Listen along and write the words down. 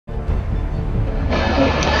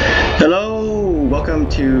welcome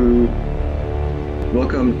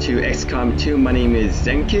to Xcom 2. My name is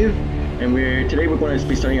Zenkiv, and today we're going to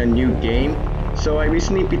be starting a new game. So I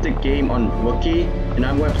recently beat the game on Rookie, and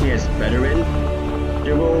I'm going to play as Veteran.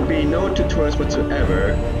 There will be no tutorials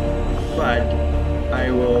whatsoever, but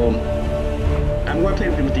I'm going to play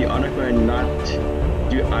with the Honor and not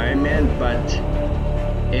do Iron Man. But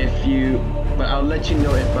I'll let you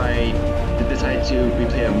know if I decide to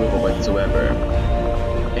replay a move whatsoever.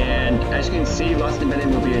 And as you can see, Lost Embedded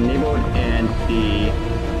will be enabled, and the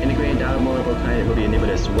integrated download will be enabled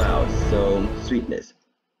as well. So sweetness.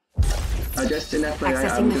 Just an FYI,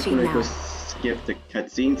 I'm just going to go skip the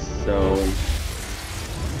cutscenes.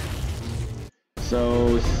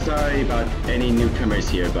 So sorry about any newcomers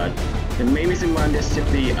here, but the main reason why I'm just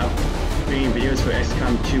simply uploading videos for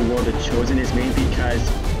Xcom 2 World of Chosen is mainly because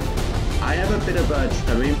I have a bit of a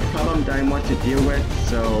stuttering problem that I want to deal with.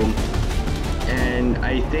 And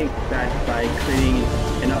I think that by creating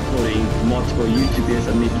and uploading multiple YouTube videos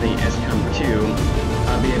of me playing Xcom 2,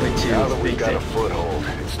 I'll be able to fix got a foothold.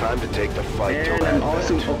 It's time to take the fight. And I'm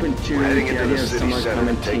also open to the idea of someone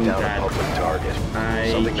commenting that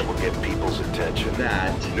something that will get people's attention.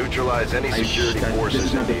 Neutralize any security forces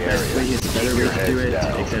this is not the best way, it's a better way to do it,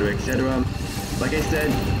 etc., etc. Like I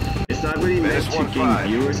said, it's not really meant to gain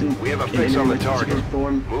viewers in any particular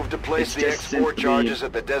form. Move to place the X4 charges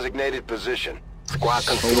at the designated position. Squad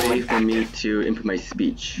control. A way for me to input my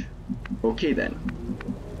speech. Okay then.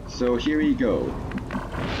 So here we go.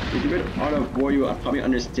 If you read Art of War, you'll probably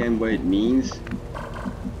understand what it means.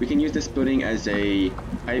 We can use this building as a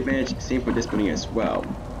high advantage, same for this building as well.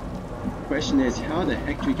 The question is, how the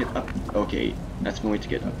heck do we get up? Okay, that's one way to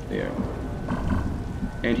get up there.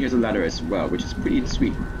 And here's a ladder as well, which is pretty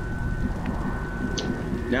sweet.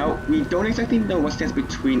 Now, we don't exactly know what stands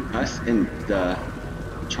between us and the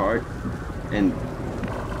chart, and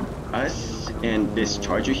us and this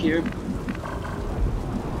charger here.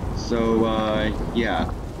 So,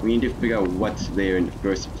 yeah, we need to figure out what's there in the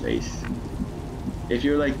first place. If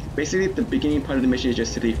you're like, basically the beginning part of the mission is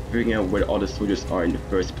just simply figuring out where all the soldiers are in the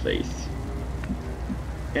first place.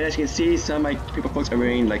 And as you can see, some of my folks are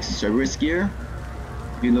wearing like Cerberus gear.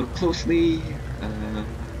 If you look closely,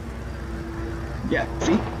 yeah,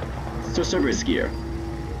 see? So Cerberus gear.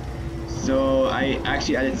 So I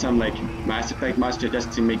actually added some like Mass Effect monster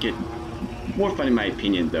just to make it more fun in my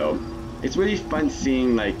opinion though. It's really fun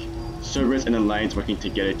seeing like Cerberus and Alliance working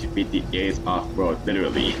together to beat the aliens off-world,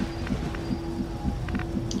 literally.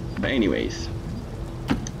 But anyways,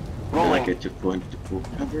 I get to go into full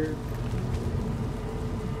cover.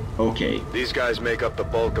 Okay. These guys make up the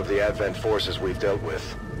bulk of the Advent forces we've dealt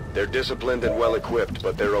with. They're disciplined and well equipped,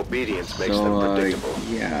 but their obedience makes them predictable.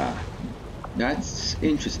 Yeah, that's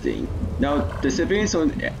interesting. Now, the civilians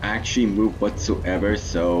don't actually move whatsoever,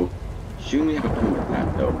 so shouldn't we have a problem with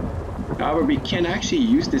that though? However, we can actually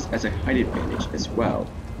use this as a height advantage as well.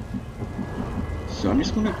 So I'm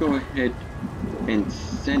just going to go ahead and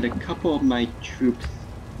send a couple of my troops.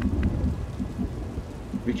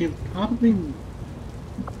 We can probably...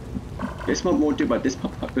 This one won't do, but this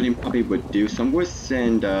building probably would do. So I'm going to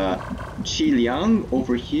send Chi Liang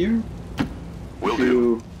over here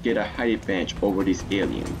to get a height advantage over these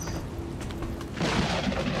aliens.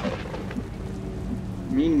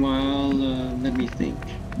 Meanwhile, let me think.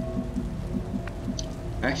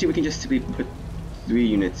 Actually, we can just simply put 3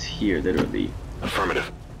 units here, literally.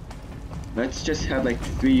 Affirmative. Let's just have like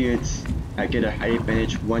 3 units get a height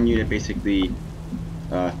advantage. 1 unit basically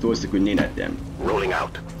throws the grenade at them. Rolling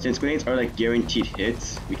out. Since grenades are like guaranteed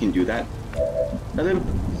hits, we can do that. I'm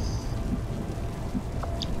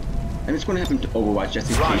just going to have him to Overwatch just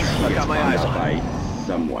in case he gets bombed out by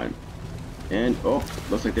someone. And oh,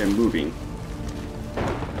 looks like they're moving.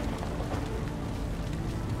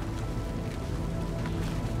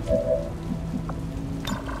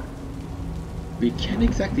 We can't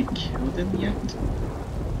exactly kill them yet.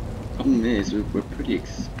 Problem is, we're pretty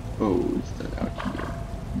exposed out here.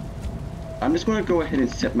 I'm just going to go ahead and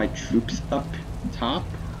set my troops up top.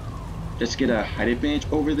 Just get a height advantage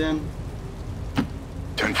over them.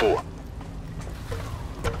 10-4.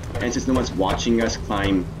 And since no one's watching us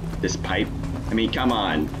climb this pipe, I mean, come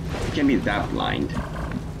on. You can't be that blind.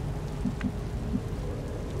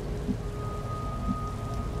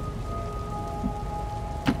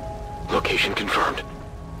 Location confirmed.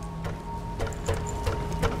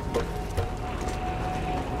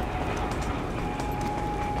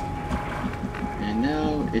 And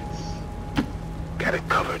now it's... Got it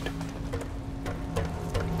covered.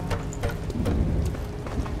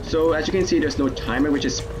 So as you can see, there's no timer, which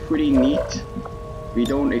is pretty neat. We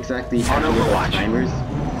don't exactly have timers.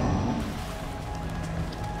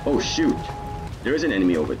 Oh shoot. There is an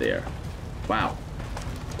enemy over there. Wow.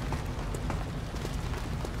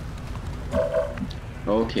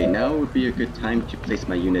 Okay, now would be a good time to place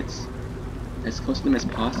my units as close to them as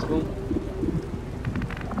possible.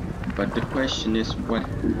 But the question is, what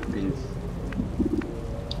happens?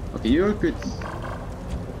 Okay, you're good.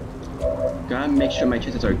 Gotta make sure my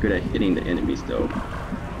chances are good at hitting the enemies though.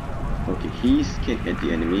 Okay, he can hit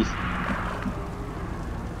the enemies.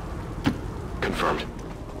 Confirmed.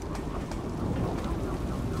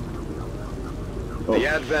 Oh, the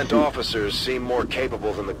Advent officers seem more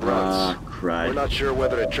capable than the grunts. Crud. We're not sure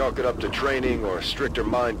whether to chalk it up to training or stricter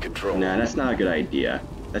mind control. Nah, that's not a good idea.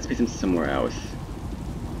 Let's place them somewhere else.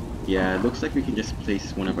 Yeah, it looks like we can just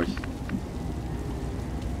place one of our...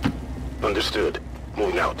 Understood.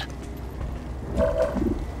 Moving out.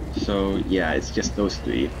 So, yeah, it's just those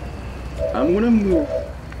three. I'm gonna move...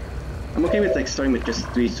 I'm okay with like starting with just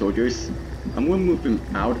 3 soldiers. I'm gonna move him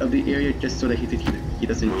out of the area just so that he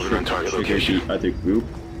doesn't trigger the other group.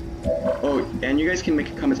 Oh, and you guys can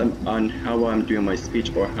make comments on how I'm doing my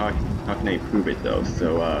speech or how can I improve it though.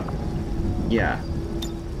 So, yeah.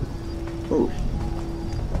 Oh.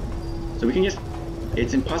 So we can just...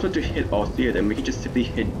 It's impossible to hit all 3 of them. We can just simply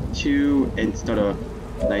hit 2 and start a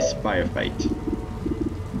nice firefight.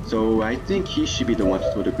 So I think he should be the one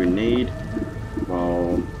to throw the grenade,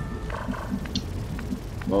 while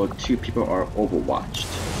 2 people are overwatched.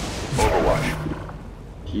 Overwatch.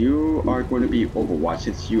 You are going to be overwatched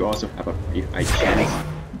since you also have a pretty high chance.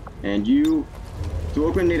 And you throw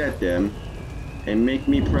a grenade at them and make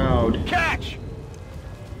me proud. Catch!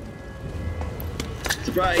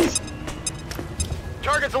 Surprise!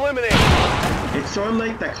 Target's eliminated! It's sort of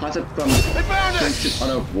like that concept from They found us!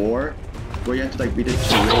 Art of War, where you have to like read the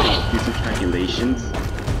terrain and do some calculations,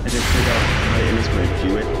 and then figure out how the enemy's going to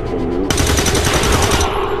do it or move.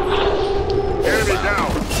 Enemy down!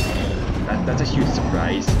 That's a huge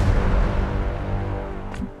surprise.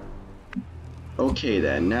 Okay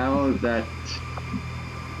then, now that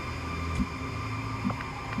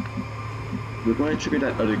we're going to trigger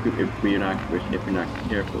that other group if we're not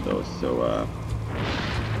careful though. So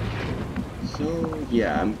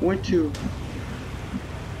yeah, I'm going to.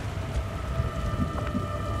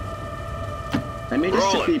 I may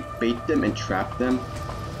just simply bait them and trap them,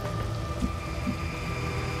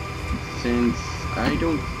 since I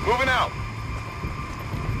don't. Moving out.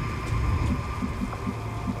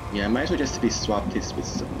 Yeah, I might as well just be swap this with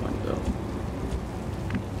someone though.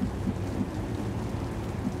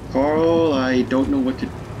 Carl, I don't know what to.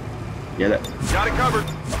 Yeah, that. Got it covered.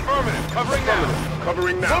 Affirmative. Covering now.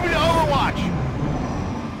 Covering now. Moving to Overwatch.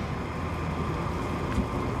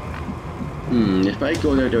 If I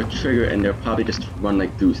go there, they'll trigger and they'll probably just run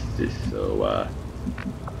like gooses. So,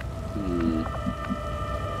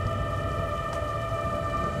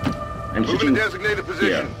 I'm switching. Designated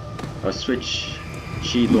position. Yeah, I'll switch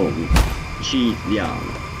Qi Liang,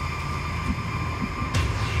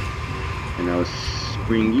 and I'll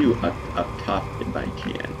bring you up top if I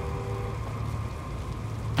can.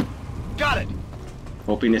 Got it.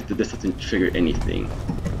 Hoping this doesn't trigger anything.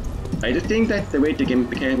 I just think that the way the game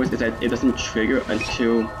mechanic works is that it doesn't trigger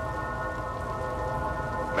until...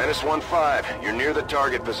 -15. You're near the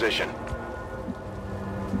target position.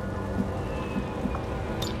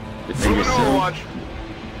 Moving to Overwatch.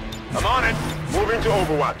 I'm on it. Moving to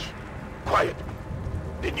Overwatch. Quiet.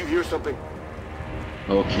 Did you hear something?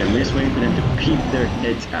 Okay, I'm just waiting for them to peek their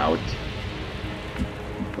heads out.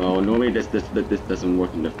 Well, normally this doesn't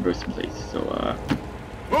work in the first place, so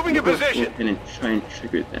moving to position. Go in and try and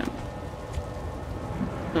trigger them.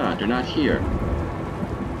 Ah, they're not here.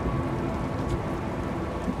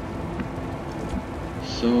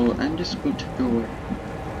 So I'm just going to go.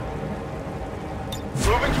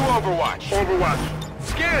 Moving to Overwatch. Overwatch.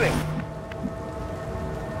 Scanning.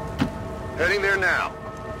 Heading there now.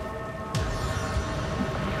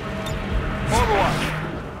 Overwatch.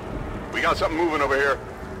 We got something moving over here.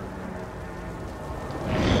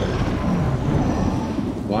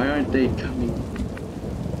 Why aren't they coming?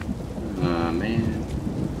 Ah, man.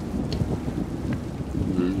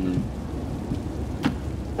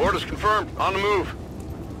 Orders confirmed. On the move.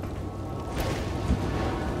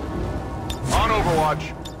 On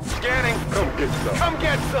Overwatch. Scanning. Come get some. Come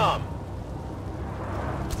get some.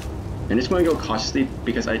 I'm just going to go cautiously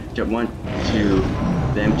because I don't want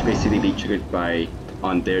them to basically be triggered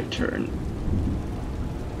on their turn.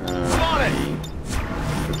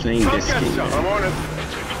 We're playing this game. I'm on it.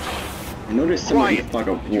 I know there's someone in the fog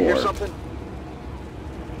of war. Did you hear something?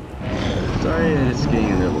 Sorry that it's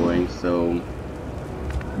getting a little annoying, so...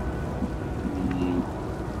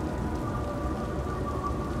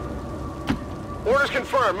 Orders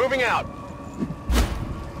confirmed. Moving out.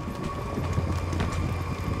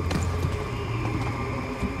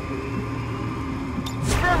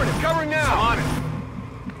 Covering now! I'm on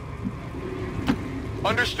it.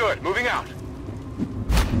 Understood. Moving out.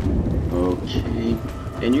 Okay.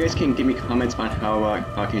 And you guys can give me comments on how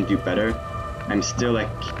I can do better. I'm still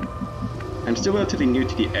relatively new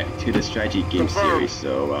to the strategy game series,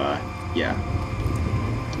 so yeah.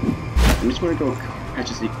 I'm just gonna go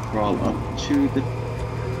cautiously crawl up to the.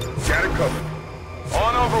 Got it covered.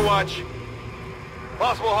 On Overwatch.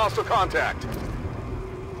 Possible hostile contact.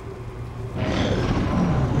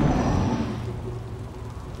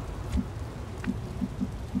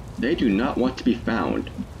 They do not want to be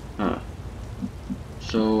found. Huh.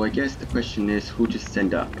 So I guess the question is who to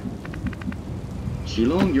send up.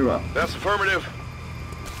 Shilong, you're up. That's affirmative.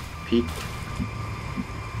 Peek.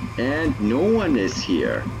 And no one is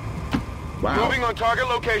here. Wow. Moving on target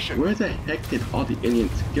location. Where the heck did all the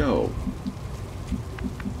aliens go?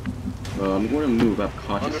 Well, I'm going to move up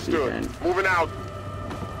cautiously then. Moving out.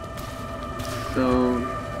 So,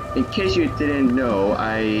 in case you didn't know,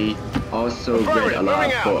 I also read a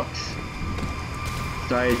lot of books.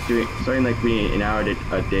 Started like reading an hour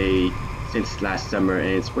a day since last summer, and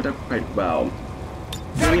it's worked out quite well.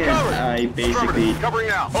 I basically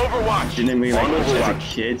didn't really like books as a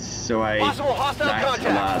kid, so I lacked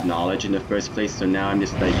a lot of knowledge in the first place, so now I'm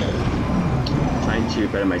just like trying to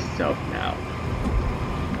better myself now.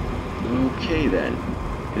 Okay then.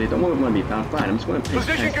 If they don't want to be found, fine. I'm just going to pick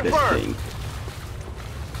past this thing.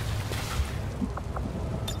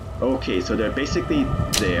 Okay, so they're basically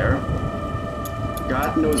there.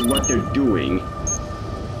 God knows what they're doing.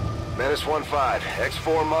 Menace 1-5,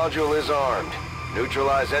 X4 module is armed.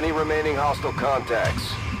 Neutralize any remaining hostile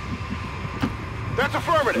contacts. That's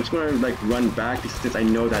affirmative. I'm just gonna like run back since I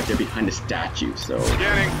know that they're behind the statue, so.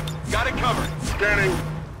 Scanning. Got it covered. Scanning.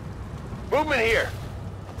 Movement here.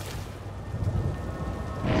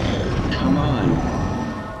 Come on.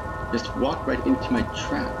 Just walk right into my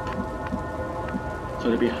trap. So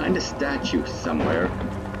they're behind the statue somewhere,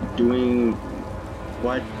 doing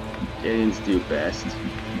what aliens do best.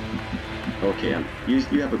 Okay, you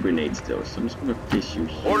have a grenade still, so I'm just gonna place you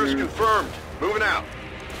here. Orders confirmed. Moving out.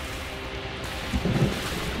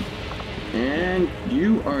 And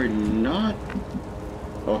you are not.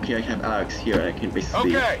 Okay, I have Alex here. I can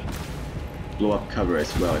basically blow up cover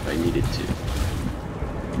as well if I needed to.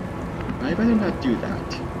 I'd rather not do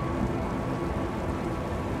that.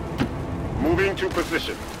 Moving to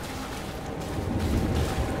position.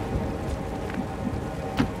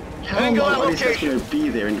 How long are these guys going to be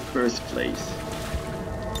there in the first place?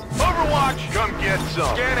 Overwatch! Come get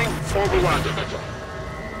some. Scanning.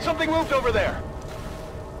 Overwatch. Something moved over there.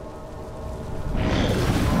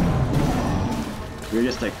 We're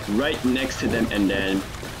just like right next to them and then...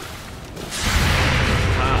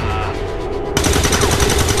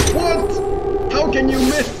 What? How can you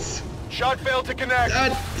miss? Shot failed to connect.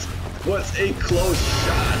 That was a close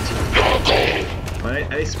shot. But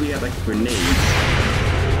at least we have like grenades.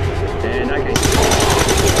 And I can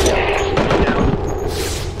down.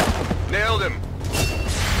 Nailed him.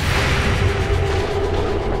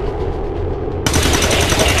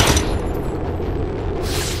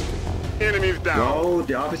 Enemies down. Oh,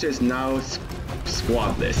 the officer is now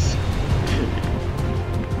squadless.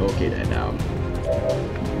 Okay then now.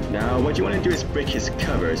 Now what you want to do is break his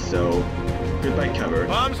cover, so goodbye cover.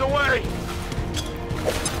 Bombs away.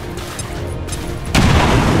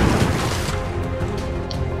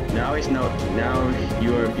 Now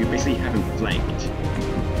you basically have him flanked.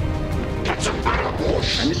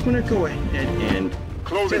 I'm just gonna go ahead and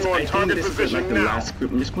closing on target position like the last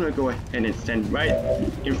group, I'm just gonna go ahead and stand right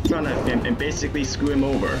in front of him and basically screw him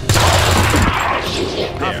over.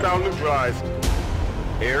 Hostile neutralized.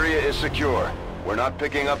 Area is secure. We're not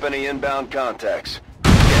picking up any inbound contacts.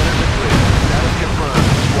 Scanners are clear. Status confirmed.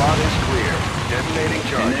 Squad is clear. Detonating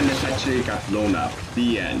charges. And then this actually got blown up.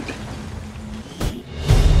 The end.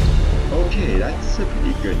 Okay, that's a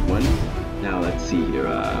pretty good one. Now let's see here.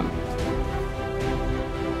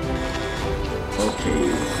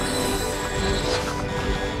 Okay.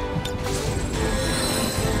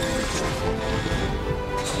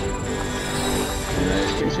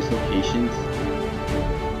 Here's just locations.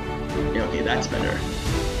 Yeah, okay, that's better.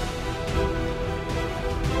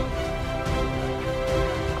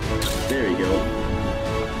 There we go.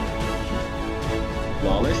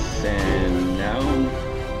 Flawless, and now...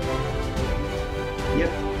 Yep,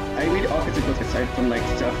 I read all kinds of books aside from like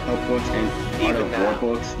self-help books and art of war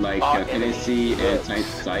books like fantasy and science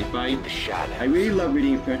sci-fi. I really love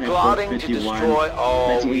reading Fahrenheit 451,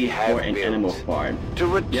 1984, and Animal Farm. To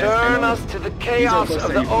return us to the chaos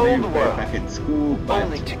of the old world. Back at school, but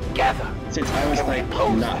only together. Since I was like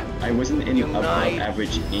I wasn't any above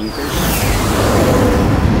average English,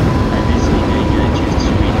 I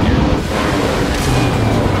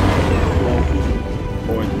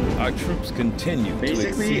Our troops continue to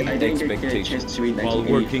Basically, I exceed didn't get a chance expectations to read while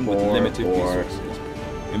working with 1984 limited or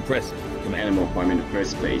resources. Impressive, Commander. Animal Farm in the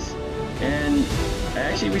first place. And I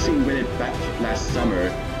actually recently read it back last summer,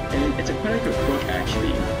 and it's a quite a good book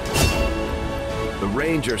actually. The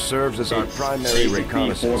Ranger serves as our It's primary basically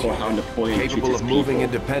reconnaissance horrible how unit, Napoleon capable treats of his moving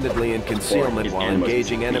people. independently in concealment his while animals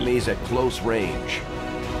engaging basically. enemies at close range.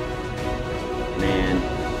 Man,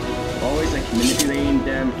 always like manipulating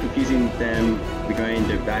them, confusing them regarding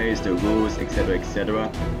the values, the rules, etc.,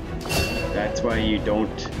 etc. That's why you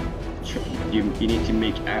don't. You need to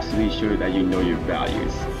make absolutely sure that you know your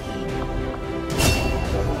values.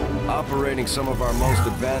 Operating some of our most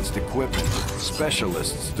advanced equipment,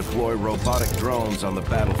 specialists deploy robotic drones on the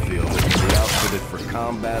battlefield that can be outfitted for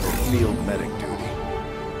combat or field medic duty.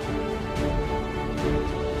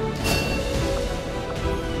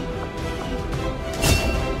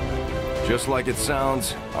 Just like it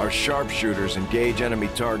sounds, our sharpshooters engage enemy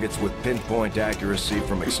targets with pinpoint accuracy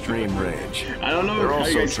from extreme range. I don't know They're how you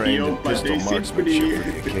also guys trained feel, in but pistol they seem marksmanship pretty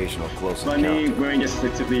for the occasional close funny encounter. wearing just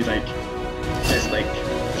literally like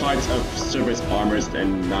parts of service armors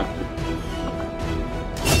and not.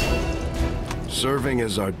 Serving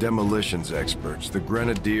as our demolitions experts, the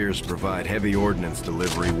Grenadiers provide heavy ordnance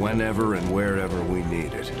delivery whenever and wherever we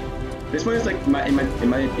need it. This one is like in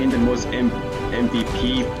my opinion the most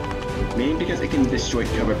MVP, mainly because it can destroy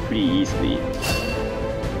cover pretty easily.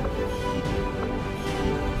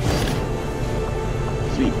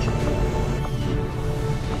 Sweet.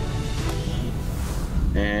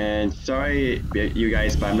 And sorry you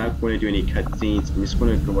guys, but I'm not going to do any cutscenes. I'm just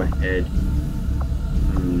going to go ahead.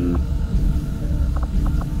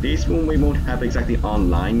 This one we won't have exactly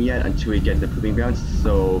online yet until we get the proving grounds,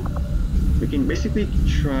 so we can basically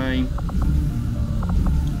try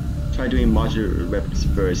doing modular weapons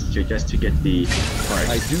first, just to get the parts.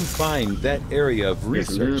 I do find that area of Yes,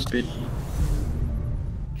 a little research. bit.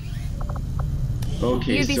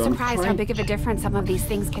 Okay, You'd be so I'm surprised how trying. big of a difference some of these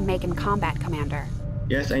things can make in combat, Commander.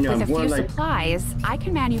 Yes, I know. With I'm a more few like. supplies, I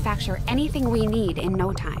can manufacture anything we need in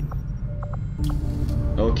no time.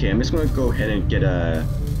 Okay, I'm just gonna go ahead and get a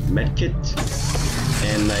medkit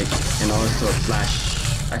and also a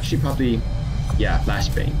flash. Actually, probably, yeah,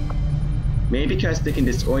 flashbang. Maybe because they can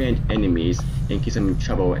disorient enemies and keep them in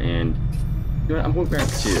trouble. And you know what? I'm gonna grab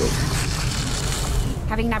two.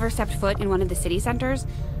 Having never stepped foot in one of the city centers,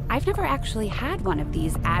 I've never actually had one of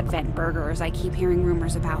these Advent burgers I keep hearing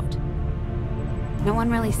rumors about. No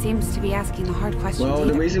one really seems to be asking the hard questions Well,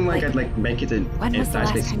 either. the reason why I got like medkits and when was the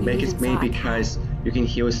last flashbangs, time you medkits even maybe saw a because you can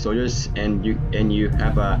heal soldiers and you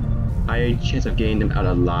have a higher chance of getting them out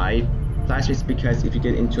alive. Flashbangs because if you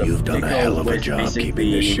get into a You've done a pickle hell of a with job basically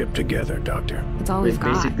keeping this ship together, Doctor. It's all we've with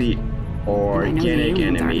got. basically I know the organic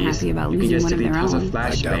aliens aren't enemies, happy about you can losing just one of simply their toss a own. I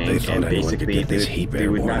doubt they flashbang thought and anyone could basically get this heap they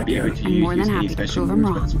would airborne not be able again. to I'm more use than any happy to special prove 'em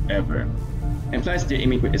moves wrong. whatsoever. And plus their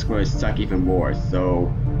aiming is going to suck even more,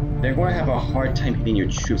 so they're going to have a hard time hitting your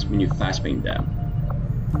troops when you flashbang them.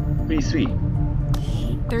 Pretty sweet.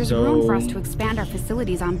 There's room for us to expand our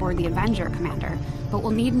facilities on board the Avenger, Commander, but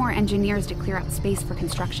we'll need more engineers to clear out space for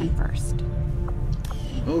construction first.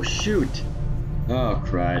 Oh shoot! Oh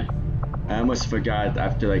crud. I almost forgot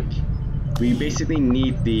after we basically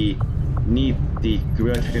need the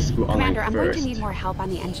Guerrilla Tactics School online Commander, I'm going to first. need more help on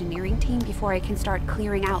the engineering team before I can start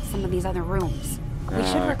clearing out some of these other rooms. We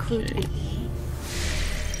should recruit Okay.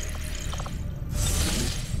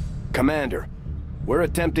 Commander, we're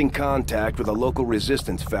attempting contact with a local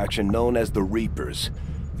resistance faction known as the Reapers.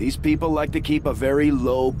 These people like to keep a very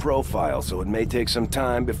low profile, so it may take some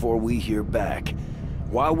time before we hear back.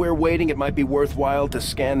 While we're waiting, it might be worthwhile to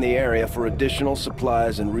scan the area for additional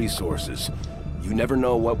supplies and resources. You never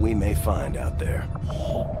know what we may find out there.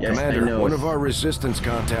 Yes, I Commander, know. one of our resistance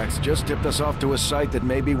contacts just tipped us off to a site that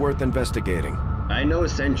may be worth investigating. I know,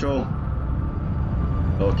 Central.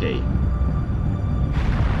 Okay.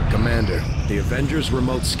 Commander, the Avengers'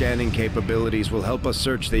 remote scanning capabilities will help us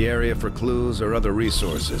search the area for clues or other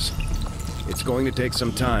resources. It's going to take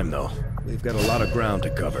some time, though. We've got a lot of ground to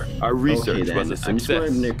cover. Our research then. was a I'm just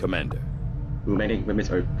success, gonna- Commander. Romantic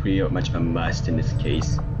weapons are pretty much a must in this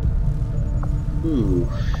case. Ooh.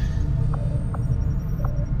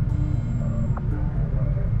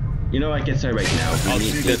 You know, I get started right now. We I'll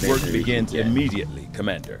need see to that work eventually begins get- immediately,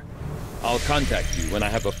 Commander. I'll contact you when I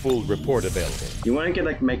have a full report available. You want to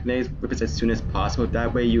get magnetic weapons as soon as possible.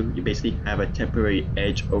 That way you basically have a temporary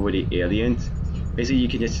edge over the aliens. Basically, you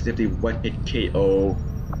can just simply one-hit KO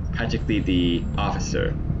practically the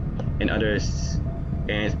officer and others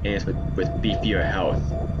and with beefier health.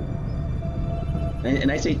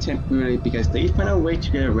 And I say temporarily because they find a way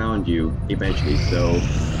to get around you eventually, so...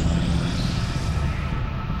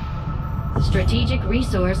 Strategic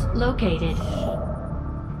resource located.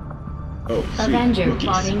 Oh, sweet. Avenger Rookies.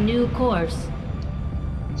 plotting new course.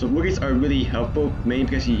 So rookies are really helpful, mainly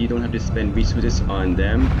because you don't have to spend resources on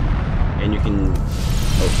them, and you can.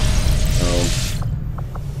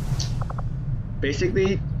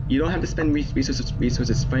 Basically, you don't have to spend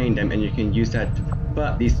resources fighting them, and you can use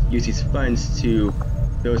use these funds to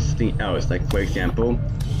build something else. Like for example,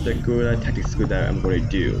 the guerrilla tactics school that I'm going to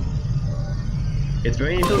do. It's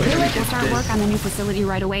very important to We'll get start this. work on the new facility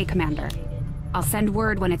right away, Commander. I'll send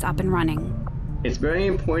word when it's up and running. It's very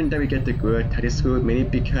important that we get the guerrilla tactics school, mainly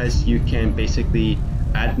because you can basically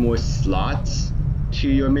add more slots to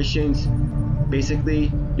your missions.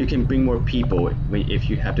 Basically, you can bring more people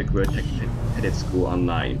if you have the guerrilla tactics school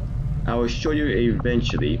online. I will show you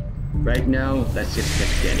eventually. Right now, let's just get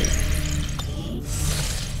scanning.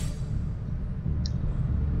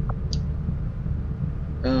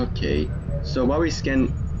 Okay, so while we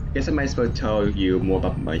scan, I guess I might as well tell you more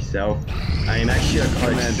about myself. I am actually a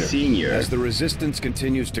college senior. As the resistance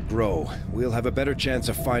continues to grow, we'll have a better chance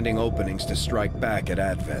of finding openings to strike back at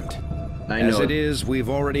Advent. I know. As it is, we've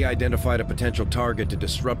already identified a potential target to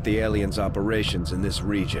disrupt the aliens' operations in this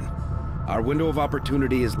region. Our window of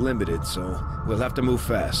opportunity is limited, so we'll have to move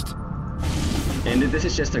fast. And this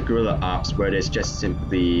is just a guerrilla ops where there's just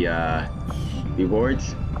simply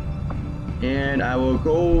rewards. And I will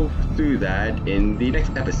go through that in the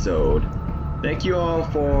next episode. Thank you all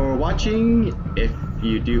for watching, if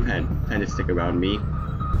you do plan to stick around me.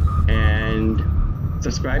 And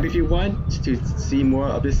subscribe if you want to see more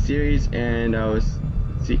of this series, and I'll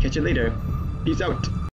catch you later. Peace out.